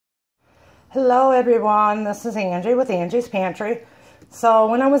Hello everyone, this is Angie with Angie's Pantry. So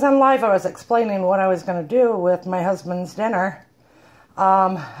when I was on live, I was explaining what I was going to do with my husband's dinner.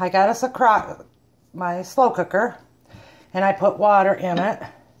 I got us a crock, my slow cooker, and I put water in it.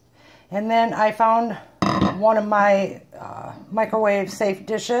 And then I found one of my microwave safe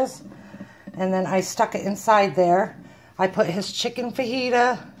dishes, and then I stuck it inside there. I put his chicken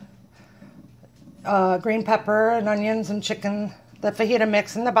fajita, green pepper and onions and chicken, the fajita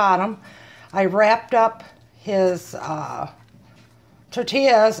mix in the bottom. I wrapped up his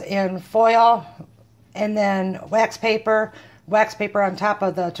tortillas in foil and then wax paper on top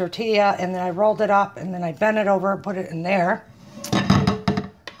of the tortilla, and then I rolled it up and then I bent it over and put it in there.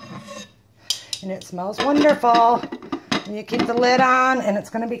 And it smells wonderful. And you keep the lid on, and it's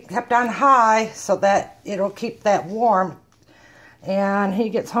going to be kept on high so that it'll keep that warm. And he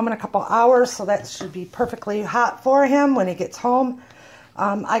gets home in a couple hours, so that should be perfectly hot for him when he gets home.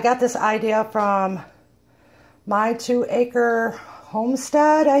 I got this idea from my 2-acre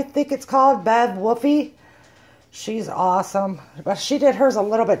homestead, I think it's called, Bev Woofy. She's awesome. But she did hers a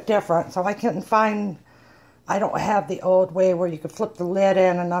little bit different, so I couldn't find, I don't have the old way where you could flip the lid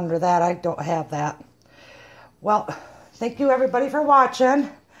in and under that. I don't have that. Well, thank you everybody for watching.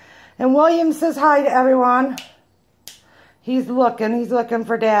 And William says hi to everyone. He's looking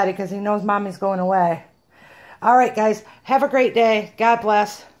for Daddy because he knows Mommy's going away. All right, guys, have a great day. God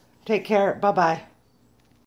bless. Take care. Bye-bye.